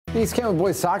The East Kentwood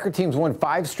boys soccer teams won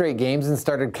 5 straight games and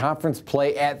started conference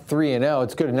play at 3-0.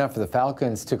 It's good enough for the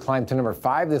Falcons to climb to number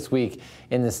 5 this week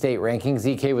in the state rankings.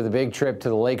 EK with a big trip to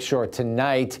the Lakeshore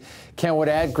tonight. Kentwood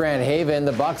at Grand Haven.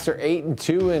 The Bucks are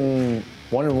 8-2 and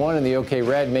 1-1 in the OK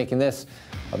Red, making this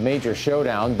a major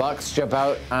showdown. Bucks jump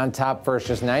out on top first,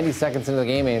 just 90 seconds into the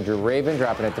game. Andrew Raven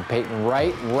dropping it to Peyton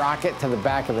Wright. Rocket to the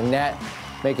back of the net.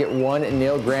 Make it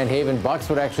 1-0 Grand Haven. Bucks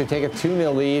would actually take a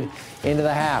 2-0 lead into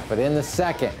the half, but in the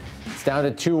second, it's down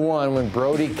to 2-1 when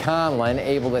Brody Conlon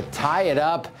able to tie it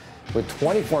up with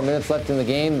 24 minutes left in the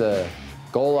game. The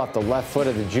goal off the left foot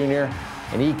of the junior,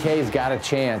 and EK's got a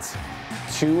chance.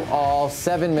 2-all.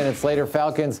 7 minutes later,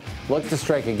 Falcons look to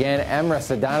strike again. Emre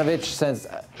Sadanovic sends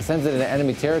it into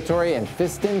enemy territory, and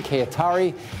Fiston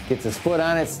Kayatari gets his foot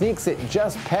on it, sneaks it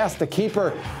just past the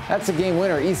keeper. That's a game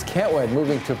winner. East Kentwood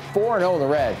moving to 4-0 in the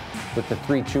red with the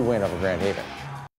 3-2 win over Grand Haven.